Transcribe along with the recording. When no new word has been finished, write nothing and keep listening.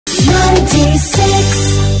On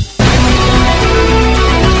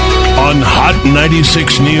Hot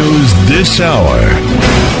 96 News this hour.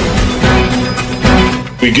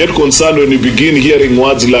 We get concerned when we begin hearing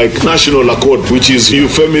words like national accord, which is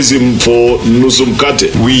euphemism for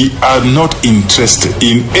nusumkate. We are not interested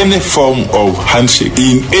in any form of handshake,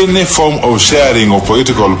 in any form of sharing of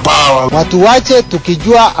political power. Watu wache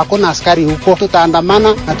tukijua hakuna askari huko,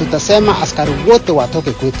 tutaandamana na tutasema askari wote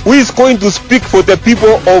watoke kwetu. Who is going to speak for the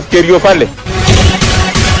people of Kerio Valley?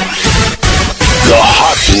 The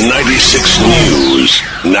Hot 96 News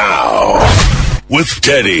now. With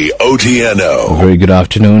Teddy Otieno. Very good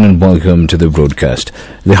afternoon and welcome to the broadcast.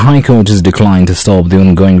 The High Court has declined to stop the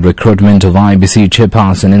ongoing recruitment of Iebc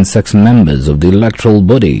chairperson and 6 members of the electoral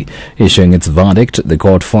body. Issuing its verdict, the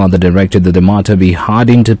court further directed that the matter be heard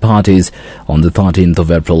inter partes on the 13th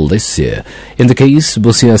of April this year. In the case,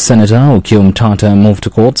 Busia Senator Okium Tata moved to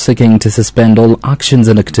court seeking to suspend all actions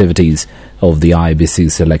and activities of the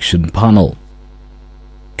Iebc selection panel.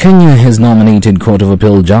 Kenya has nominated Court of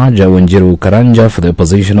Appeal Judge Wanjiru Karanja for the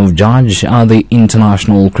position of judge at the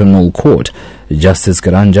International Criminal Court. Justice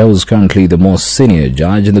Karanja, who is currently the most senior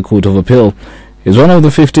judge in the Court of Appeal, is one of the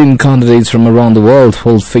 15 candidates from around the world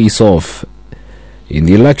who will face off in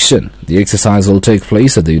the election. The exercise will take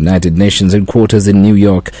place at the United Nations headquarters in New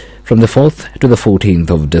York from the 4th to the 14th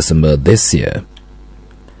of December this year.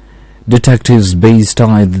 Detectives based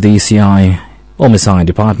at the DCI Homicide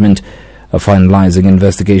Department are finalizing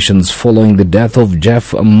investigations following the death of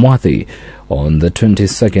Jeff Mwathi on the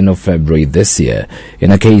 22nd of February this year.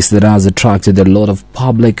 In a case that has attracted a lot of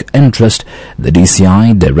public interest, the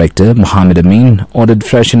DCI Director Mohammed Amin ordered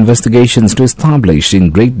fresh investigations to establish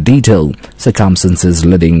in great detail circumstances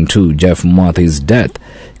leading to Jeff Mwathi's death.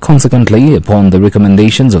 Consequently, upon the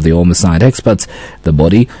recommendations of the homicide experts, the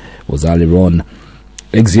body was earlier on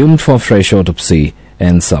exhumed for fresh autopsy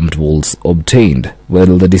and some tools obtained.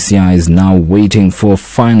 Well, the DCI is now waiting for a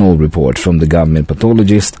final report from the government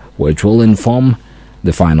pathologist, which will inform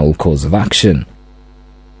the final course of action.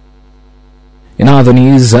 In other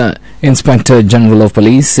news, Inspector General of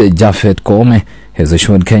Police Japhet Koome has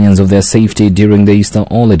assured Kenyans of their safety during the Easter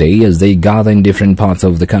holiday as they gather in different parts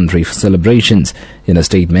of the country for celebrations. In a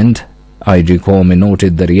statement, IG Koome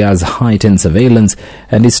noted that he has heightened surveillance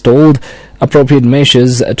and installed appropriate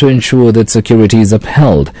measures to ensure that security is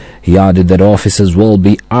upheld. He added that officers will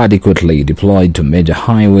be adequately deployed to major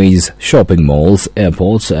highways, shopping malls,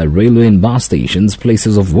 airports, railway and bus stations,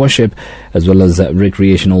 places of worship, as well as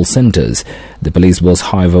recreational centers. The police boss,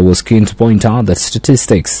 however, was keen to point out that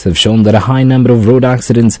statistics have shown that a high number of road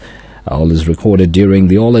accidents are always recorded during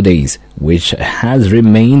the holidays, which has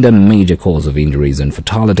remained a major cause of injuries and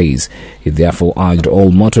fatalities. He therefore urged all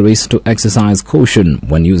motorists to exercise caution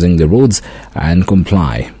when using the roads and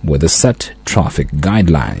comply with the set traffic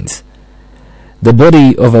guidelines. The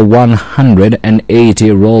body of a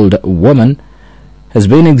 108-year-old woman has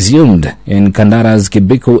been exhumed in Kandara's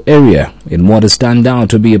Kibiko area in what has turned out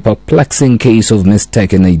to be a perplexing case of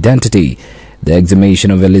mistaken identity. The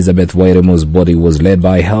exhumation of Elizabeth Wairemo's body was led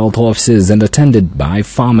by health officers and attended by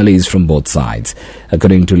families from both sides.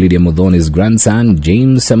 According to Lydia Muthoni's grandson,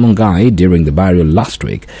 James Semungai, during the burial last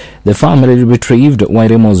week, the family retrieved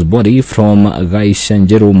Wairemo's body from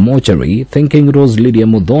Gaishanjero mortuary, thinking it was Lydia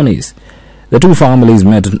Muthoni's. The two families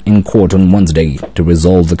met in court on Wednesday to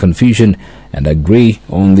resolve the confusion and agree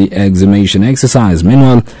on the exhumation exercise.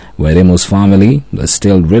 Meanwhile, Wairemo's family was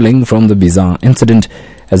still reeling from the bizarre incident,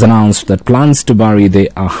 has announced that plans to bury the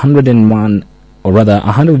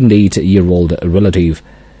 108-year-old relative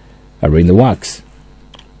are in the works.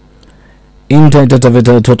 In Taita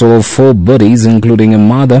Taveta, a total of 4 bodies, including a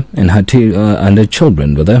mother and her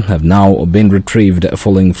children with her, have now been retrieved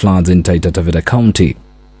following floods in Taita Taveta County.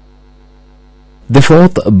 The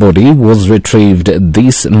 4th body was retrieved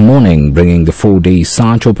this morning, bringing the 4-day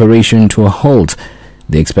search operation to a halt.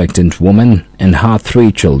 The expectant woman and her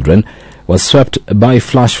 3 children was swept by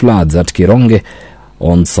flash floods at Kironge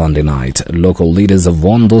on Sunday night. Local leaders have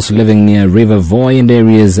warned those living near River Voi and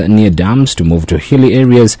areas near dams to move to hilly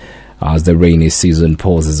areas as the rainy season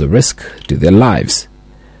poses a risk to their lives.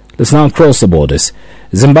 Let's now cross the borders.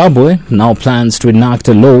 Zimbabwe now plans to enact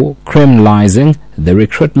a law criminalizing the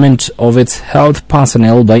recruitment of its health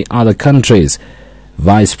personnel by other countries.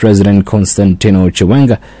 Vice President Constantino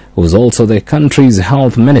Chiwenga, who is also the country's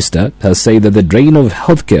health minister, has said that the drain of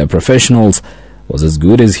healthcare professionals was as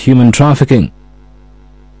good as human trafficking.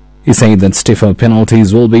 He said that stiffer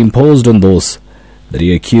penalties will be imposed on those that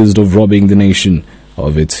he accused of robbing the nation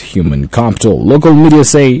of its human capital. Local media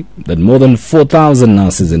say that more than 4,000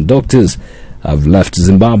 nurses and doctors have left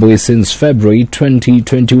Zimbabwe since February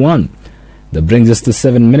 2021. That brings us to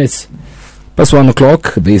 7 minutes That's 1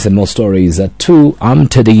 o'clock. These and more stories at 2. I'm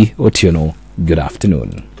Teddy Otieno. Good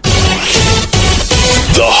afternoon.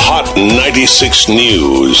 The Hot 96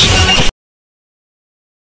 News.